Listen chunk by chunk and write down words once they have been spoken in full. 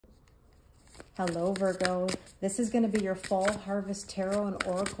Hello, Virgo. This is going to be your fall harvest tarot and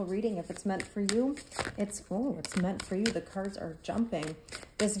oracle reading. If it's meant for you, it's meant for you. The cards are jumping.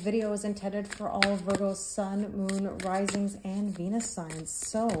 This video is intended for all Virgo's sun, moon, risings, and Venus signs.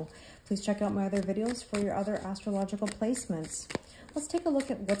 So please check out my other videos for your other astrological placements. Let's take a look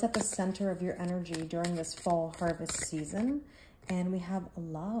at what's at the center of your energy during this fall harvest season. And we have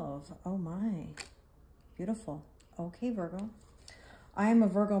love. Oh my, beautiful. Okay, Virgo. I am a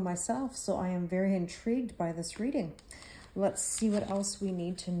Virgo myself, so I am very intrigued by this reading. Let's see what else we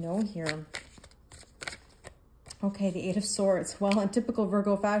need to know here. Okay, the Eight of Swords. Well, in typical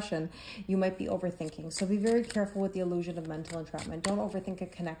Virgo fashion, you might be overthinking. So be very careful with the illusion of mental entrapment. Don't overthink a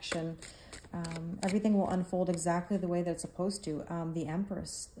connection. Everything will unfold exactly the way that it's supposed to. The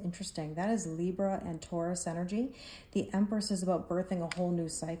Empress, interesting. That is Libra and Taurus energy. The Empress is about birthing a whole new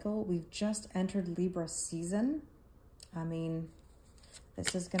cycle. We've just entered Libra season. I mean,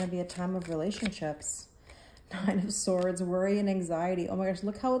 this is going to be a time of relationships. Nine of Swords, worry and anxiety. Oh my gosh,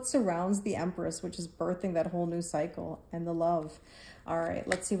 look how it surrounds the Empress, which is birthing that whole new cycle, and the love. All right,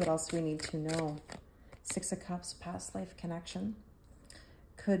 let's see what else we need to know. Six of Cups, past life connection.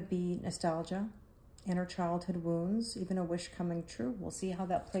 Could be nostalgia, inner childhood wounds, even a wish coming true. We'll see how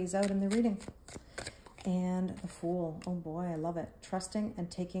that plays out in the reading. And the Fool. Oh boy, I love it. Trusting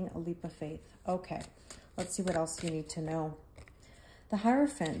and taking a leap of faith. Okay, let's see what else you need to know. The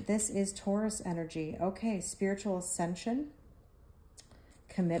Hierophant, this is Taurus energy. Okay, spiritual ascension,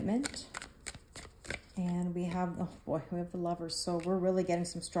 commitment, and we have, oh boy, we have the Lovers. So we're really getting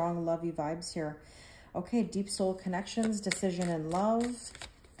some strong lovey vibes here. Okay, deep soul connections, decision and love,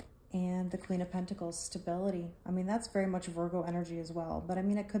 and the Queen of Pentacles, stability. I mean, that's very much Virgo energy as well, but I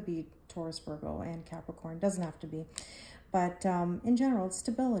mean, it could be Taurus, Virgo, and Capricorn. Doesn't have to be, but in general, it's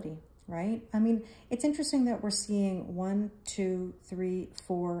stability. Right? I mean, it's interesting that we're seeing 1, 2, 3,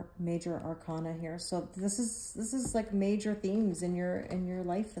 4 major arcana here. So this is like major themes in your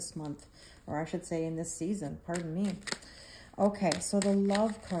life this month, or I should say in this season, pardon me. Okay, so the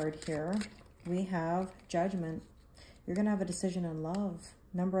love card here, we have Judgment. You're going to have a decision in love.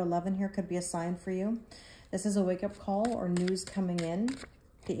 Number 11 here could be a sign for you. This is a wake-up call or news coming in.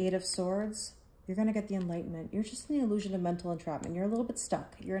 The Eight of Swords. You're going to get the enlightenment. You're just in the illusion of mental entrapment. You're a little bit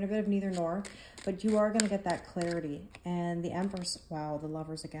stuck. You're in a bit of neither nor, but you are going to get that clarity. And the Empress, wow, the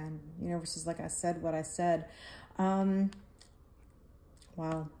Lovers again. Universe is like I said what I said.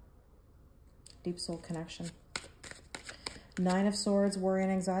 Wow. Deep soul connection. Nine of Swords, worry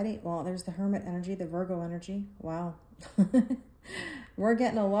and anxiety. Well, there's the Hermit energy, the Virgo energy. Wow. We're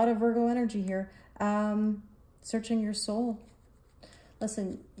getting a lot of Virgo energy here. Searching your soul.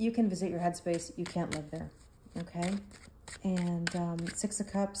 Listen, you can visit your headspace. You can't live there, okay? And Six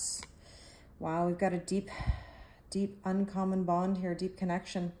of Cups. Wow, we've got a deep, deep uncommon bond here, deep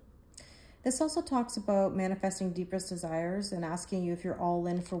connection. This also talks about manifesting deepest desires and asking you if you're all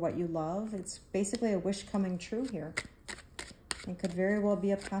in for what you love. It's basically a wish coming true here. It could very well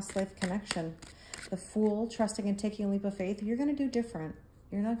be a past life connection. The Fool, trusting and taking a leap of faith. You're going to do different.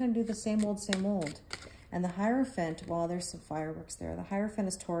 You're not going to do the same old, same old. And the Hierophant, well, there's some fireworks there. The Hierophant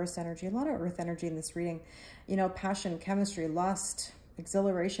is Taurus energy, a lot of earth energy in this reading. You know, passion, chemistry, lust,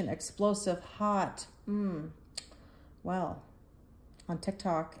 exhilaration, explosive, hot. Well, on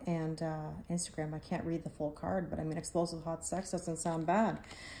TikTok and Instagram, I can't read the full card, but I mean, explosive, hot sex doesn't sound bad.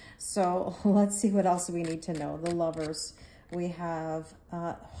 So let's see what else we need to know. The Lovers. We have,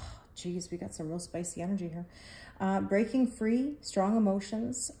 geez, we got some real spicy energy here. Breaking free, strong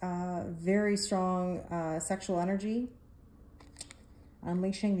emotions, very strong sexual energy,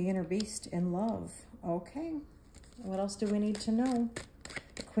 unleashing the inner beast in love. Okay, what else do we need to know?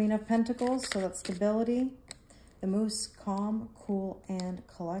 The Queen of Pentacles, so that's stability. The Moose, calm, cool, and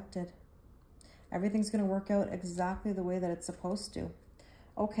collected. Everything's going to work out exactly the way that it's supposed to.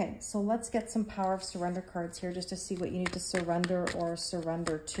 Okay, so let's get some Power of Surrender cards here just to see what you need to surrender or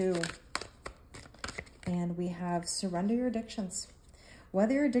surrender to. And we have surrender your addictions.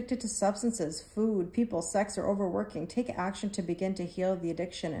 Whether you're addicted to substances, food, people, sex, or overworking, take action to begin to heal the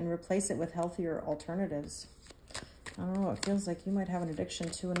addiction and replace it with healthier alternatives. I don't know, it feels like you might have an addiction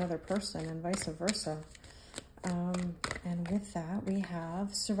to another person and vice versa. And with that, we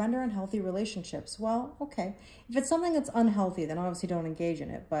have surrender and healthy relationships. Well, okay. If it's something that's unhealthy, then obviously don't engage in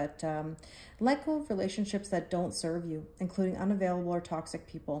it. But let go of relationships that don't serve you, including unavailable or toxic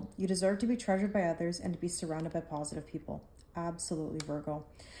people. You deserve to be treasured by others and to be surrounded by positive people. Absolutely, Virgo.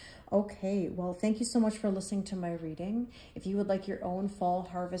 Okay, well, thank you so much for listening to my reading. If you would like your own Fall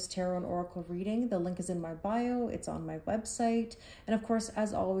Harvest Tarot and Oracle reading, the link is in my bio. It's on my website. And of course,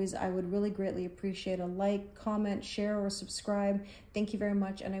 as always, I would really greatly appreciate a like, comment, share, or subscribe. Thank you very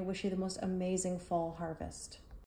much, and I wish you the most amazing fall harvest.